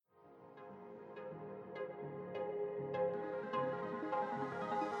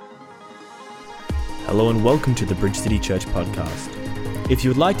Hello and welcome to the Bridge City Church podcast. If you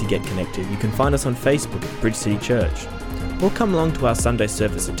would like to get connected, you can find us on Facebook at Bridge City Church, or come along to our Sunday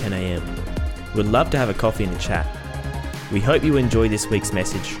service at 10 a.m. We'd love to have a coffee and a chat. We hope you enjoy this week's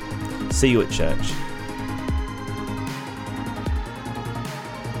message. See you at church.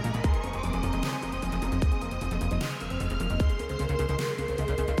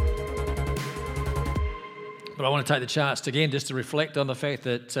 But I want to take the chance again just to reflect on the fact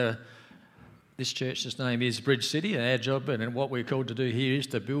that this church's name is Bridge City, and our job and what we're called to do here is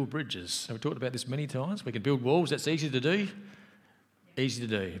to build bridges. And we've talked about this many times. We can build walls, that's easy to do. Easy to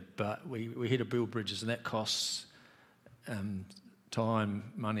do, but we're here to build bridges, and that costs time,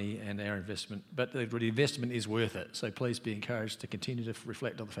 money, and our investment. But the investment is worth it, so please be encouraged to continue to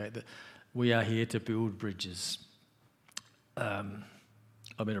reflect on the fact that we are here to build bridges. I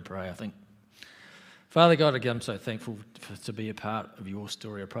better pray, I think. Father God, I'm so thankful to be a part of your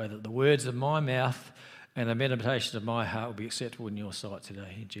story. I pray that the words of my mouth and the meditation of my heart will be acceptable in your sight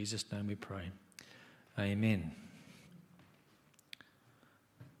today. In Jesus' name we pray. Amen.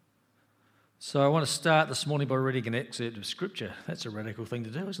 So I want to start this morning by reading an excerpt of Scripture. That's a radical thing to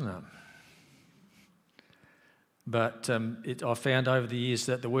do, isn't it? But I found over the years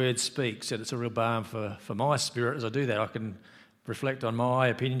that the Word speaks, and it's a real balm for my spirit. As I do that, I can reflect on my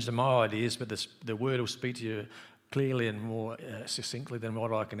opinions and my ideas, but the Word will speak to you clearly and more succinctly than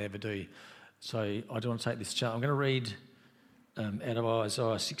what I can ever do. So I do want to take this chance. I'm going to read out of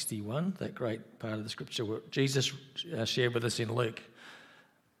Isaiah 61, that great part of the Scripture where Jesus shared with us in Luke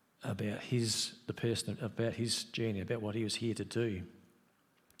about his journey, about what he was here to do.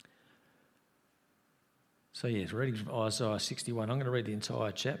 So yes, reading from Isaiah 61, I'm going to read the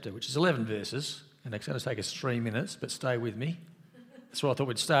entire chapter, which is 11 verses, and it's going to take us 3 minutes, but stay with me. That's why I thought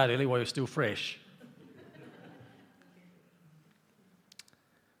we'd start early while you're still fresh.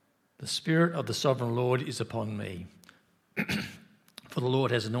 The Spirit of the Sovereign Lord is upon me, for the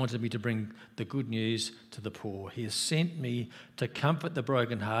Lord has anointed me to bring the good news to the poor. He has sent me to comfort the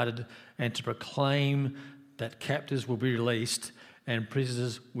brokenhearted and to proclaim that captives will be released and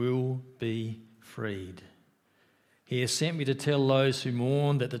prisoners will be freed. He has sent me to tell those who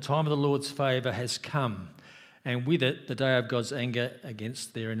mourn that the time of the Lord's favour has come, and with it the day of God's anger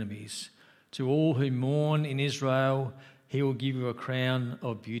against their enemies. To all who mourn in Israel, he will give you a crown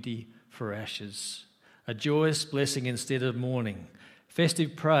of beauty for ashes, a joyous blessing instead of mourning,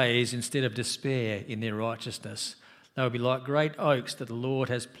 festive praise instead of despair in their righteousness. They will be like great oaks that the Lord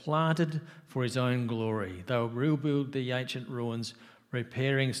has planted for his own glory. They will rebuild the ancient ruins,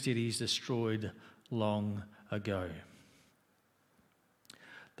 repairing cities destroyed long ago.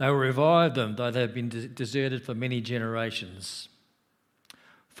 They will revive them, though they have been deserted for many generations.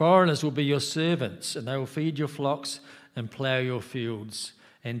 Foreigners will be your servants, and they will feed your flocks and plough your fields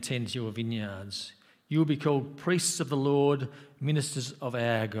and tend your vineyards. You will be called priests of the Lord, ministers of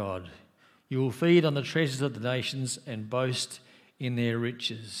our God. You will feed on the treasures of the nations and boast in their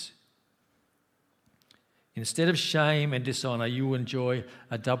riches. Instead of shame and dishonour, you will enjoy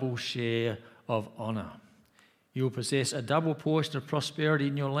a double share of honour. You will possess a double portion of prosperity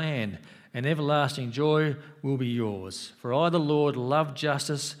in your land, and everlasting joy will be yours. For I, the Lord, love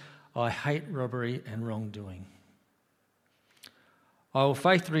justice. I hate robbery and wrongdoing. I will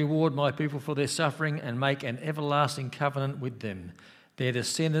faithfully reward my people for their suffering and make an everlasting covenant with them. Their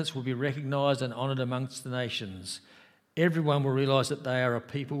descendants will be recognised and honoured amongst the nations. Everyone will realise that they are a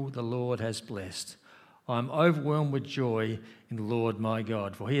people the Lord has blessed. I am overwhelmed with joy in the Lord my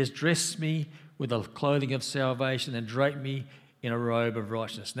God, for he has dressed me with the clothing of salvation and draped me in a robe of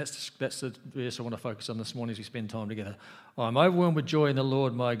righteousness. And that's the verse I want to focus on this morning as we spend time together. I am overwhelmed with joy in the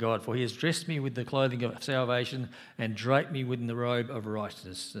Lord my God, for he has dressed me with the clothing of salvation and draped me with the robe of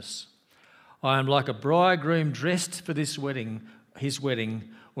righteousness. I am like a bridegroom dressed for his wedding,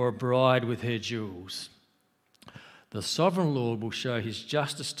 or a bride with her jewels. The sovereign Lord will show his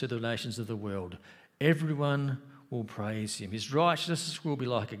justice to the nations of the world. Everyone will praise him. His righteousness will be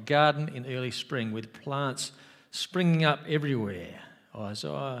like a garden in early spring with plants springing up everywhere.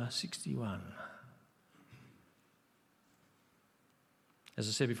 Isaiah 61. As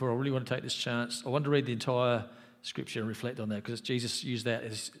I said before, I really want to take this chance. I want to read the entire scripture and reflect on that, because Jesus used that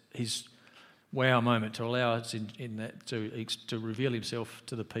as his wow moment to allow us in that to reveal himself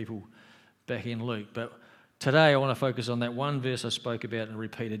to the people back in Luke. But today I want to focus on that one verse I spoke about and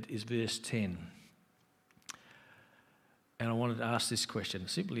repeated, is verse 10. And I wanted to ask this question,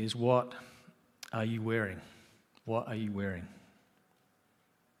 simply is, what are you wearing? What are you wearing?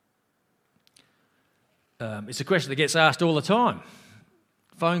 It's a question that gets asked all the time.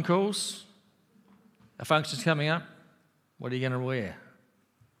 Phone calls, a function's coming up, what are you going to wear?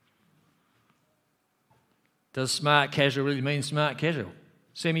 Does smart casual really mean smart casual?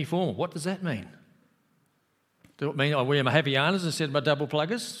 Semi-formal, what does that mean? Does it mean I wear my Havaianas instead of my double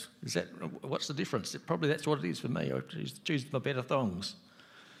pluggers? What's the difference? Probably that's what it is for me. I choose my better thongs.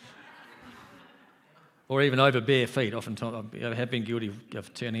 Or even over bare feet. Oftentimes I have been guilty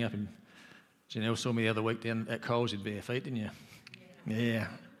of turning up, and Janelle saw me the other week down at Coles in bare feet, didn't you? Yeah.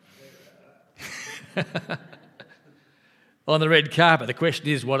 On the red carpet, the question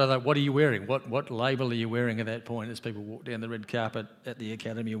is, what are you wearing? What label are you wearing at that point as people walk down the red carpet at the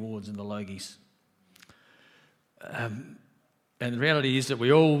Academy Awards and the Logies? And the reality is that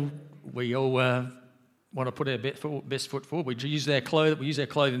we all want to put our best foot forward. We use our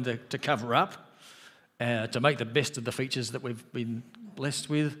clothing to cover up, to make the best of the features that we've been blessed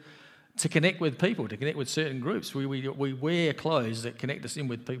with, to connect with people, to connect with certain groups. We wear clothes that connect us in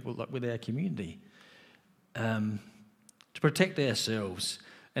with people, like with our community, to protect ourselves,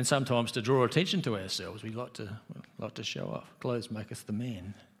 and sometimes to draw attention to ourselves. We like to show off. Clothes maketh the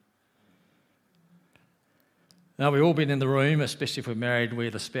man. Now, we've all been in the room, especially if we're married, where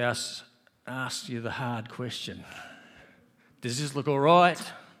the spouse asks you the hard question. Does this look all right?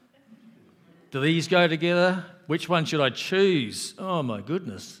 Do these go together? Which one should I choose? Oh, my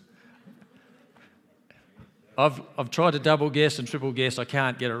goodness. I've tried to double guess and triple guess. I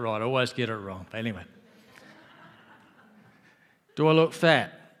can't get it right. I always get it wrong. But anyway. Do I look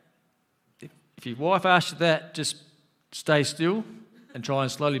fat? If your wife asks you that, just stay still and try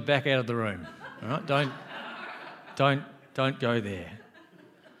and slowly back out of the room. All right? Don't go there.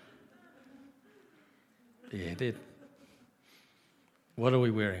 Yeah, what are we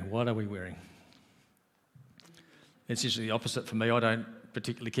wearing? What are we wearing? It's usually the opposite for me. I don't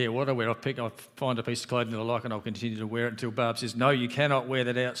particularly care what I wear. I find a piece of clothing that I like and I'll continue to wear it until Barb says, no, you cannot wear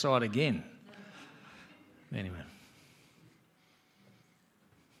that outside again. Anyway.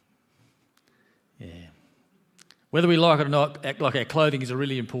 Yeah. Whether we like it or not, act like our clothing is a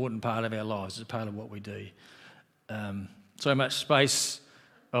really important part of our lives. It's a part of what we do. So much space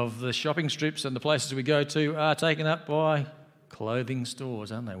of the shopping strips and the places we go to are taken up by clothing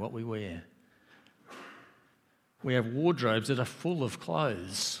stores, aren't they? What we wear. We have wardrobes that are full of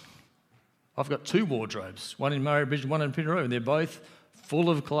clothes. I've got 2 wardrobes, one in Murray Bridge and one in Pinaroo, and they're both full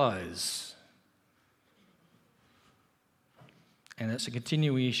of clothes. And it's a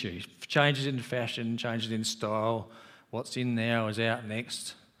continuing issue. Changes in fashion, changes in style. What's in now is out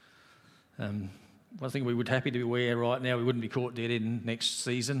next. One thing we would happy to wear right now, we wouldn't be caught dead in next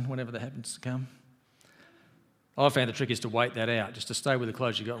season, whenever that happens to come. I found the trick is to wait that out, just to stay with the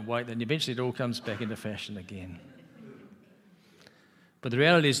clothes you got and wait, then eventually it all comes back into fashion again. But the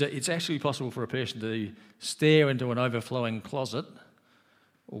reality is that it's actually possible for a person to stare into an overflowing closet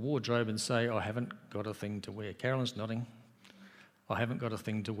or wardrobe and say, I haven't got a thing to wear. Carolyn's nodding. I haven't got a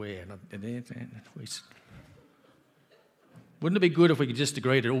thing to wear. Wouldn't it be good if we could just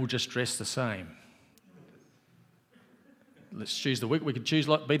agree to all just dress the same? Let's choose we could choose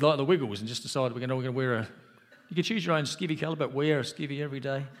be like the Wiggles and just decide we're going to wear a. You can choose your own skivvy colour, but wear a skivvy every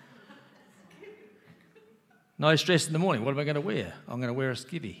day. No stress in the morning. What am I going to wear? I'm going to wear a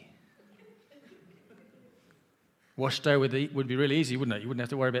skivvy. Wash day would be really easy, wouldn't it? You wouldn't have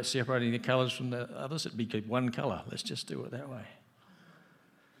to worry about separating the colours from the others. It'd be one colour. Let's just do it that way.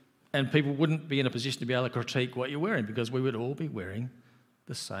 And people wouldn't be in a position to be able to critique what you're wearing because we would all be wearing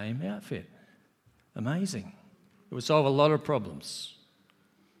the same outfit. Amazing. It would solve a lot of problems.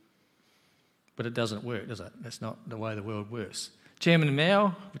 But it doesn't work, does it? That's not the way the world works. Chairman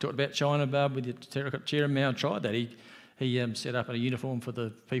Mao, we talked about China, Barb, with the terracotta. Chairman Mao tried that. He set up a uniform for the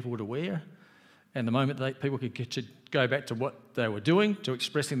people to wear. And the moment people could go back to what they were doing, to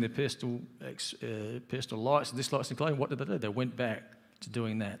expressing their personal likes and dislikes in clothing, what did they do? They went back to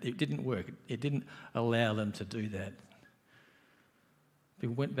doing that. It didn't work. It didn't allow them to do that.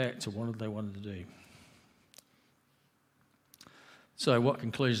 People went back to what they wanted to do. So what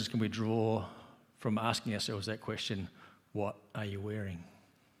conclusions can we draw from asking ourselves that question, what are you wearing?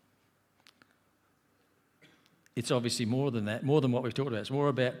 It's obviously more than that, more than what we've talked about. It's more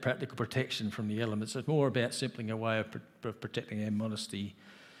about practical protection from the elements. It's more about simply a way of protecting our modesty.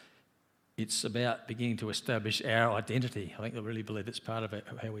 It's about beginning to establish our identity. I think I really believe that's part of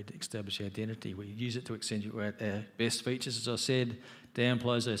how we establish our identity. We use it to accentuate our best features, as I said,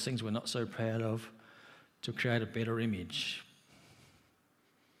 downplays those things we're not so proud of, to create a better image.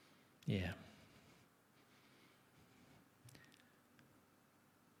 Yeah.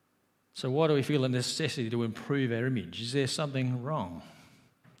 So why do we feel a necessity to improve our image? Is there something wrong?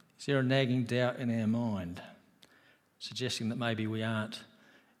 Is there a nagging doubt in our mind, suggesting that maybe we aren't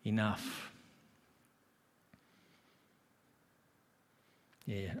enough?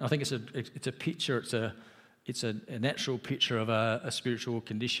 Yeah, I think it's a picture, it's a natural picture of a spiritual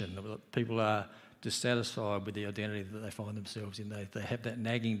condition. People are dissatisfied with the identity that they find themselves in. They have that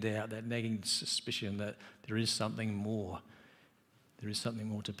nagging doubt, that nagging suspicion that there is something more. There is something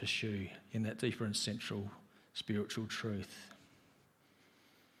more to pursue in that deeper and central spiritual truth.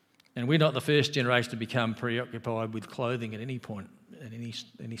 And we're not the first generation to become preoccupied with clothing at any point, at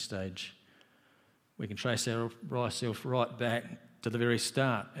any stage. We can trace ourselves right back to the very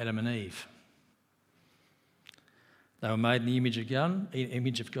start, Adam and Eve. They were made in the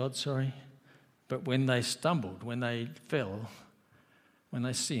image of God, but when they stumbled, when they fell, when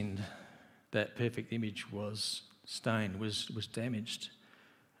they sinned, that perfect image was stained, was damaged.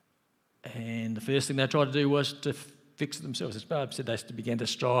 And the first thing they tried to do was to fix it themselves. As Barb said, they began to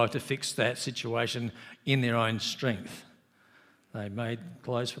strive to fix that situation in their own strength. They made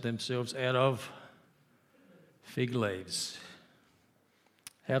clothes for themselves out of fig leaves.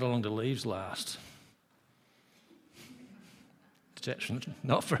 How long do leaves last?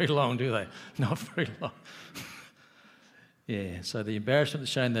 Not very long, do they? Not very long. Yeah, so the embarrassment, the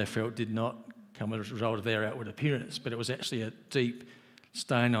shame they felt did not come as a result of their outward appearance, but it was actually a deep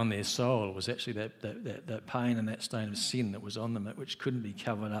stain on their soul. It was actually that pain and that stain of sin that was on them, which couldn't be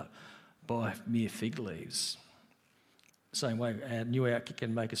covered up by mere fig leaves. Same way, our new outfit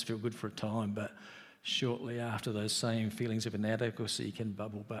can make us feel good for a time, but shortly after, those same feelings of inadequacy can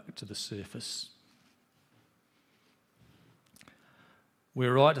bubble back to the surface.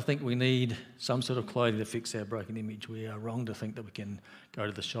 We're right to think we need some sort of clothing to fix our broken image. We are wrong to think that we can go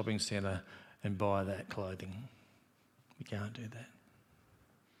to the shopping centre and buy that clothing. We can't do that.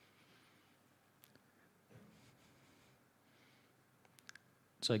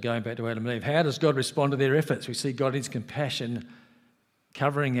 So going back to Adam and Eve, how does God respond to their efforts? We see God in his compassion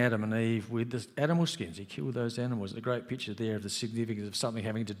covering Adam and Eve with the animal skins. He killed those animals. A great picture there of the significance of something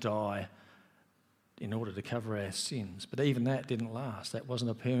having to die in order to cover our sins. But even that didn't last. That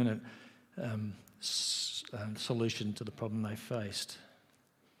wasn't a permanent solution to the problem they faced.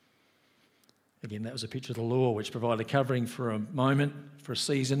 Again, that was a picture of the law, which provided covering for a moment, for a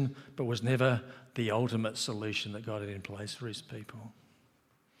season, but was never the ultimate solution that God had in place for his people.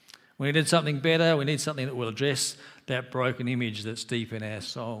 We needed something better. We need something that will address that broken image that's deep in our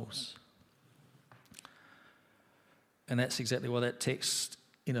souls. And that's exactly what that text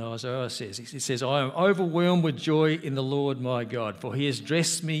in Isaiah says. It says, I am overwhelmed with joy in the Lord my God, for he has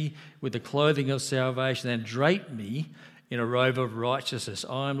dressed me with the clothing of salvation and draped me in a robe of righteousness.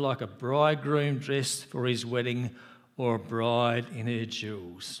 I am like a bridegroom dressed for his wedding, or a bride in her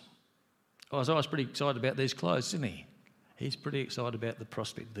jewels. Isaiah was pretty excited about these clothes, isn't he? He's pretty excited about the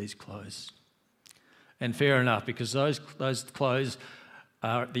prospect of these clothes. And fair enough, because those clothes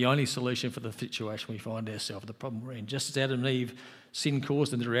are the only solution for the situation we find ourselves, the problem we're in. Just as Adam and Eve, sin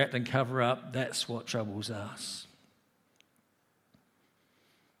caused them to react and cover up, that's what troubles us.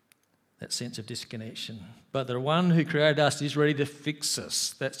 That sense of disconnection. But the one who created us is ready to fix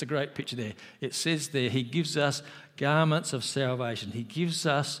us. That's the great picture there. It says there, he gives us garments of salvation. He gives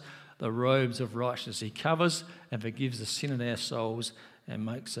us the robes of righteousness. He covers and forgives the sin in our souls and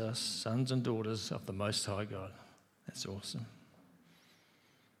makes us sons and daughters of the Most High God. That's awesome.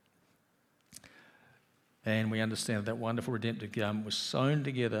 And we understand that wonderful redemptive garment was sewn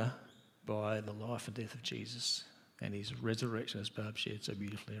together by the life and death of Jesus and his resurrection, as Barb shared so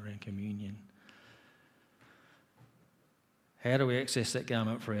beautifully around communion. How do we access that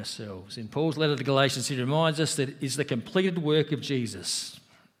garment for ourselves? In Paul's letter to Galatians, he reminds us that it is the completed work of Jesus.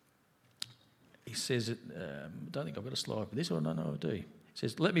 He says, I don't think I've got a slide for this, or no, I do. He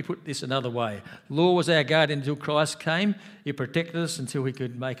says, let me put this another way. Law was our guardian until Christ came. It protected us until we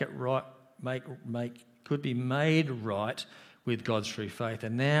could make it right, could be made right with God through faith.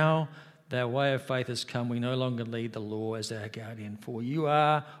 And now that our way of faith has come, we no longer need the law as our guardian. For you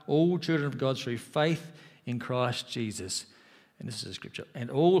are all children of God through faith in Christ Jesus. And this is a scripture. And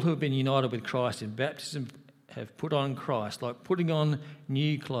all who have been united with Christ in baptism have put on Christ, like putting on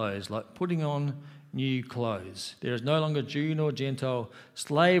new clothes, There is no longer Jew nor Gentile,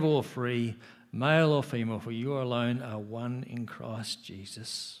 slave or free, male or female, for you alone are one in Christ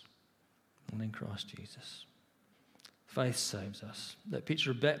Jesus. One in Christ Jesus. Faith saves us. That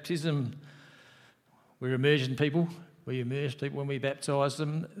picture of baptism, we're immersion people. We immerse people when we baptise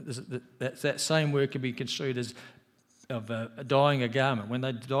them. That same word can be construed as dyeing a garment. When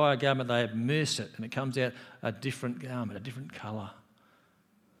they dye a garment, they immerse it, and it comes out a different garment, a different colour.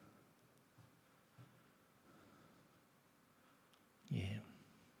 Yeah.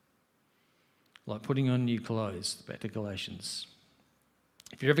 Like putting on new clothes, back to Galatians.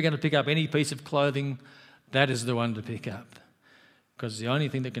 If you're ever going to pick up any piece of clothing, that is the one to pick up. because it's the only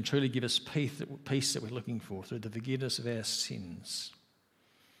thing that can truly give us peace that we're looking for, through the forgiveness of our sins.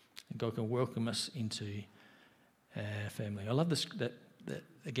 And God can welcome us into our family. I love this, that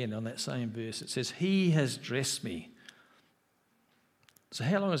again, on that same verse, it says, He has dressed me. So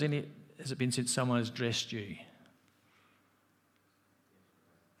how long has it been since someone has dressed you?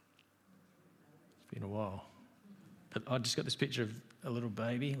 It's been a while. But I just got this picture of a little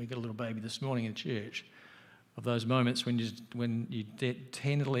baby. We got a little baby this morning in church, of those moments when you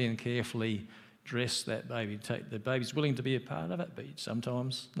tenderly and carefully dress that baby. The baby's willing to be a part of it, but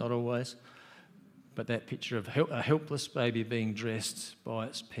sometimes, not always. But that picture of a helpless baby being dressed by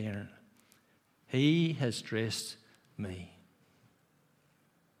its parent. He has dressed me.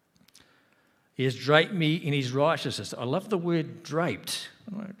 He has draped me in his righteousness. I love the word draped.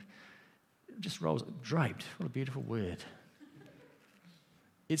 It just rolls, draped. What a beautiful word.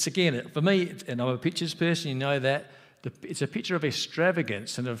 It's, again, for me, and I'm a pictures person, you know that, it's a picture of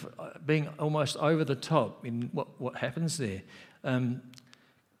extravagance and of being almost over the top in what happens there.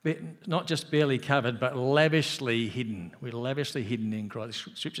 Not just barely covered, but lavishly hidden. We're lavishly hidden in Christ.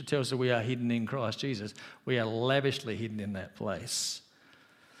 Scripture tells us that we are hidden in Christ Jesus. We are lavishly hidden in that place.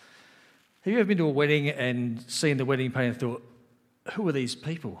 Have you ever been to a wedding and seen the wedding party and thought, who are these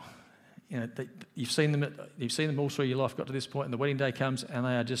people? You know, you've seen them all through your life, got to this point, and the wedding day comes, and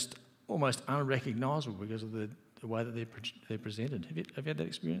they are just almost unrecognisable because of the way that they're presented. Have you had that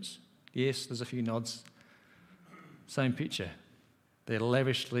experience? Yes, there's a few nods. Same picture. They're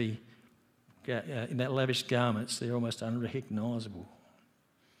lavishly, in that lavish garments, they're almost unrecognisable.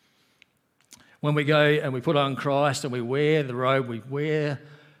 When we go and we put on Christ and we wear the robe, we wear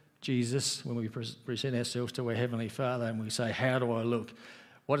Jesus, when we present ourselves to our Heavenly Father and we say, how do I look?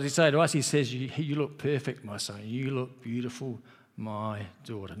 What does he say to us? He says, you look perfect, my son. You look beautiful, my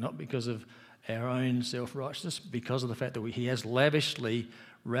daughter. Not because of our own self-righteousness, because of the fact that he has lavishly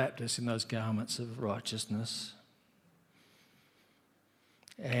wrapped us in those garments of righteousness.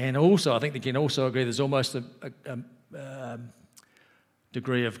 And also, I think they can also agree there's almost a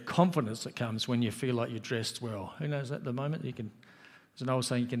degree of confidence that comes when you feel like you're dressed well. Who knows at the moment? There's an old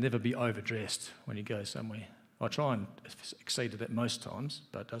saying, you can never be overdressed when you go somewhere. I try and exceed that most times,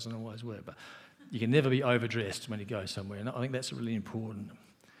 but it doesn't always work. But you can never be overdressed when you go somewhere, and I think that's really important.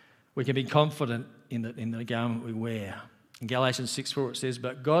 We can be confident in the garment we wear. In Galatians 6:4 it says,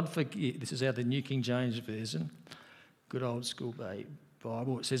 but God forgive, this is out of the New King James Version, good old school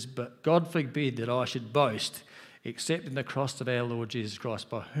Bible, it says, but God forbid that I should boast except in the cross of our Lord Jesus Christ,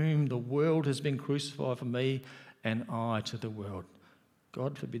 by whom the world has been crucified for me and I to the world.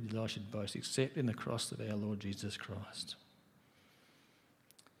 God forbid that I should boast except in the cross of our Lord Jesus Christ.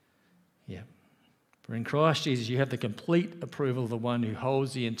 Yeah. For in Christ Jesus you have the complete approval of the one who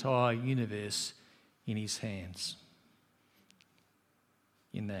holds the entire universe in his hands.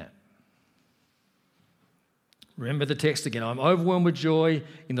 In that. Remember the text again. I'm overwhelmed with joy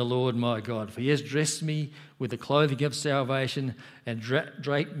in the Lord my God, for he has dressed me with the clothing of salvation and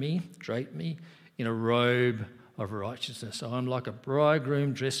draped me in a robe of righteousness. So I'm like a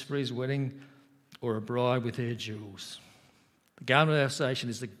bridegroom dressed for his wedding, or a bride with her jewels. The garment of salvation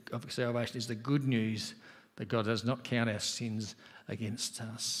is the good news that God does not count our sins against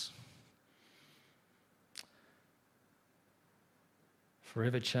us.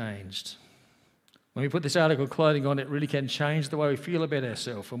 Forever changed. When we put this article of clothing on, it really can change the way we feel about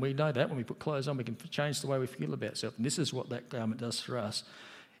ourselves. And we know that when we put clothes on, we can change the way we feel about ourselves. And this is what that garment does for us.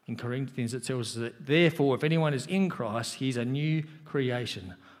 In Corinthians, it tells us that, therefore, if anyone is in Christ, he's a new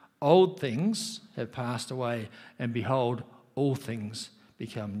creation. Old things have passed away, and behold, all things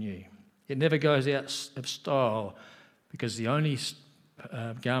become new. It never goes out of style, because the only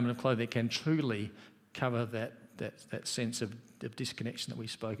garment of clothing that can truly cover that sense of disconnection that we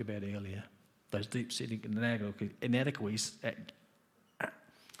spoke about earlier, those deep-sitting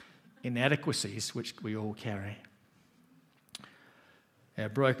inadequacies which we all carry. Our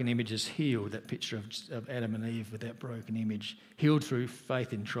broken image is healed, that picture of Adam and Eve with that broken image, healed through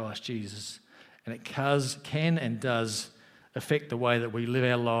faith in Christ Jesus. And it can and does affect the way that we live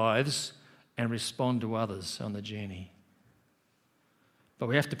our lives and respond to others on the journey. But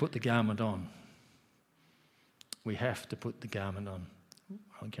we have to put the garment on. We have to put the garment on.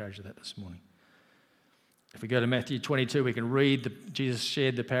 I'll encourage you that this morning. If we go to Matthew 22, we can read Jesus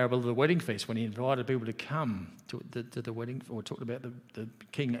shared the parable of the wedding feast when he invited people to come to the wedding, or talked about the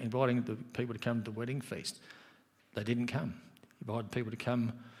king inviting the people to come to the wedding feast. They didn't come. He invited people to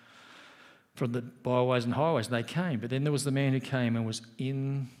come from the byways and highways, and they came. But then there was the man who came and was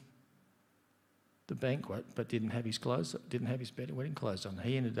in the banquet but didn't have his wedding clothes on.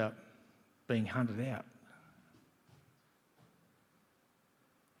 He ended up being hunted out.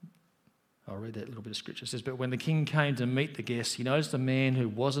 I'll read that little bit of scripture. It says, "But when the king came to meet the guests, he noticed a man who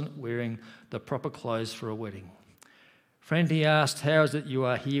wasn't wearing the proper clothes for a wedding. 'Friend,' he asked, 'how is it you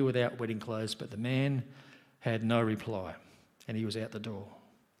are here without wedding clothes?' But the man had no reply, and he was out the door."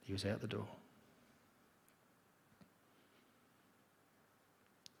 He was out the door.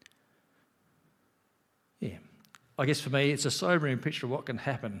 Yeah. I guess for me, it's a sobering picture of what can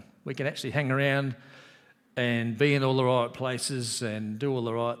happen. We can actually hang around and be in all the right places and do all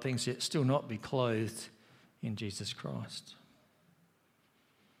the right things, yet still not be clothed in Jesus Christ.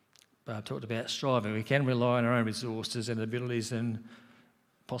 But I've talked about striving. We can rely on our own resources and abilities and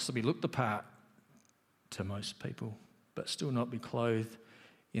possibly look the part to most people, but still not be clothed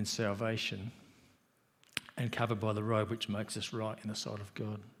in salvation and covered by the robe which makes us right in the sight of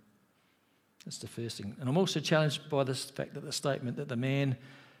God. That's the first thing. And I'm also challenged by the fact that the statement that the man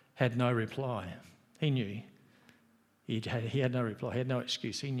had no reply. He knew. He had no reply. He had no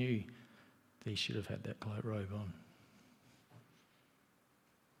excuse. He knew that he should have had that robe on.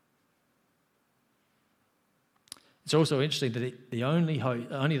 It's also interesting that it is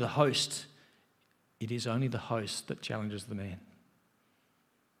only the host that challenges the man.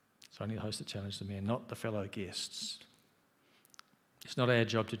 It's only the host that challenges the man, not the fellow guests. It's not our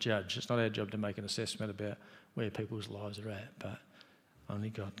job to judge. It's not our job to make an assessment about where people's lives are at, but only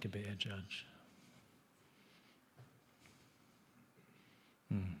God can be our judge.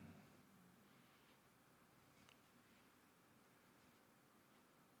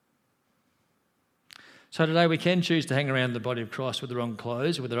 So today we can choose to hang around the body of Christ with the wrong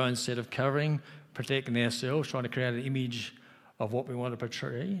clothes, with our own set of covering, protecting ourselves, trying to create an image of what we want to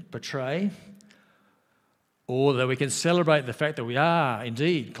portray. Or that we can celebrate the fact that we are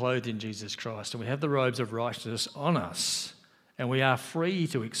indeed clothed in Jesus Christ and we have the robes of righteousness on us and we are free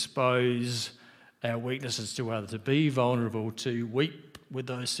to expose our weaknesses to others, to be vulnerable, to weep with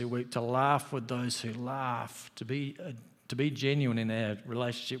those who weep, to laugh with those who laugh, to be genuine in our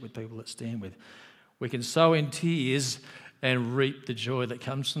relationship with people that stand with. We can sow in tears and reap the joy that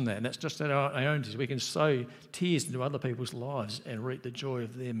comes from that. And that's just our own tears. We can sow tears into other people's lives and reap the joy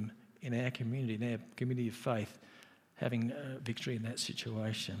of them in our community of faith, having victory in that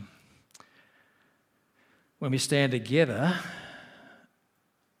situation. When we stand together,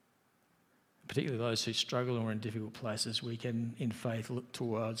 particularly those who struggle or are in difficult places, we can, in faith, look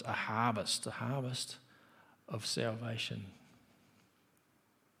towards a harvest of salvation.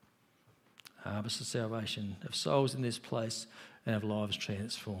 Harvest of salvation, of souls in this place and of lives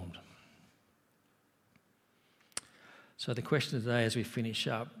transformed. So the question today as we finish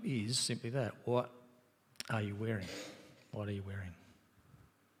up is simply that. What are you wearing? What are you wearing?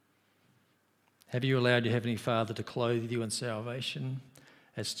 Have you allowed your Heavenly Father to clothe you in salvation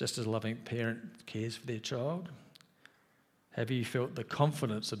as just as a loving parent cares for their child? Have you felt the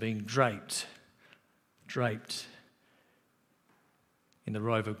confidence of being draped in the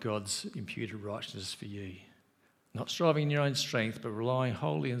robe of God's imputed righteousness for you? Not striving in your own strength, but relying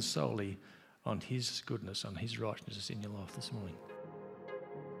wholly and solely on His goodness, on His righteousness in your life this morning.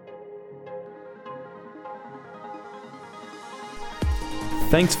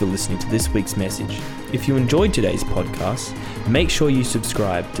 Thanks for listening to this week's message. If you enjoyed today's podcast, make sure you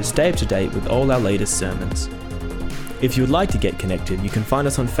subscribe to stay up to date with all our latest sermons. If you would like to get connected, you can find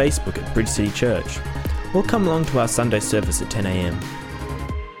us on Facebook at Bridge City Church, or come along to our Sunday service at 10 a.m.